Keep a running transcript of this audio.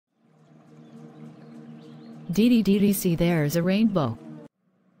Dee see, there's a rainbow.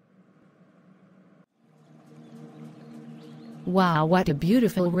 Wow, what a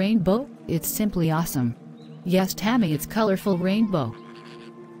beautiful rainbow, it's simply awesome. Yes Tammy, it's colorful rainbow.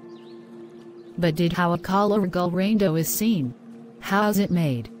 But how a colorful rainbow is seen? How's it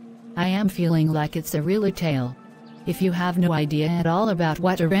made? I am feeling like it's a really tale. If you have no idea at all about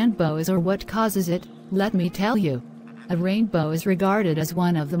what a rainbow is or what causes it, let me tell you. A rainbow is regarded as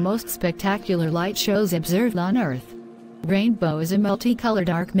one of the most spectacular light shows observed on Earth. Rainbow is a multicolored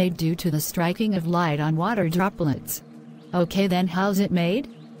arc made due to the striking of light on water droplets. Okay, then how's it made?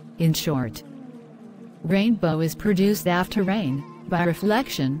 In short, rainbow is produced after rain, by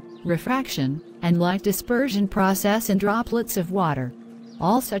reflection, refraction, and light dispersion process in droplets of water.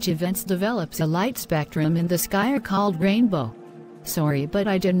 All such events develops a light spectrum in the sky are called rainbow. Sorry, but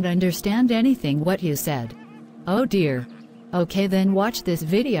I didn't understand anything what you said. Oh dear. Okay, then watch this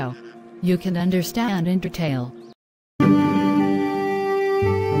video. You can understand in detail.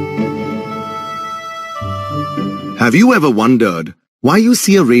 Have you ever wondered why you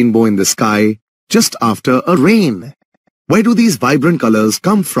see a rainbow in the sky just after a rain? Where do these vibrant colors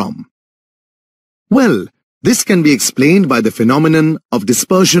come from? Well, this can be explained by the phenomenon of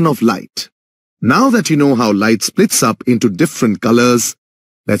dispersion of light. Now that you know how light splits up into different colors,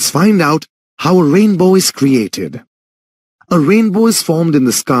 let's find out how a rainbow is created. A rainbow is formed in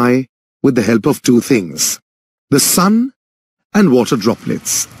the sky with the help of two things: the sun and water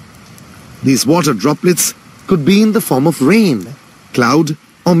droplets. These water droplets could be in the form of rain, cloud,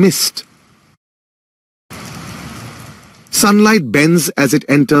 or mist. Sunlight bends as it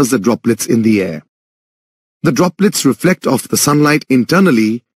enters the droplets in the air. The droplets reflect off the sunlight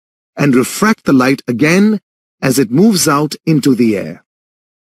internally and refract the light again as it moves out into the air.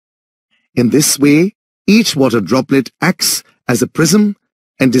 In this way, each water droplet acts as a prism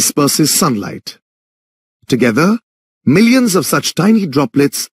and disperses sunlight. Together, millions of such tiny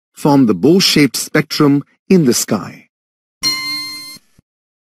droplets form the bow-shaped spectrum in the sky.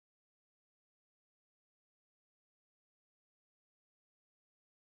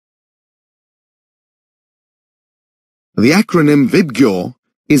 The acronym VIBGYOR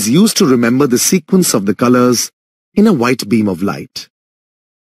is used to remember the sequence of the colors in a white beam of light.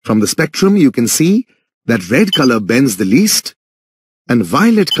 From the spectrum you can see that red color bends the least and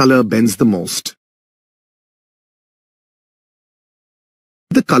violet color bends the most.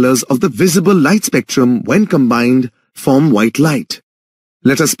 The colors of the visible light spectrum when combined form white light.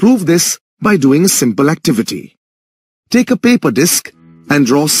 Let us prove this by doing a simple activity. Take a paper disc and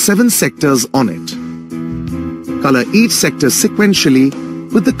draw 7 sectors on it. Color each sector sequentially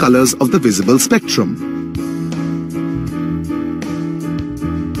with the colors of the visible spectrum.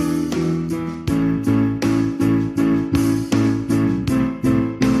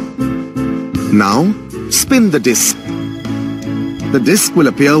 Now, spin the disc. The disc will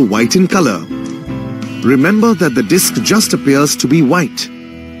appear white in color. Remember that the disc just appears to be white.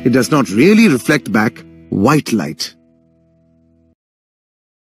 It does not really reflect back white light.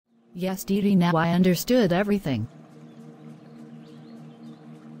 Yes, Dee, now I understood everything.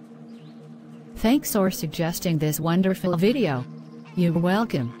 Thanks for suggesting this wonderful video. You're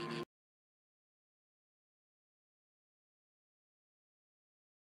welcome.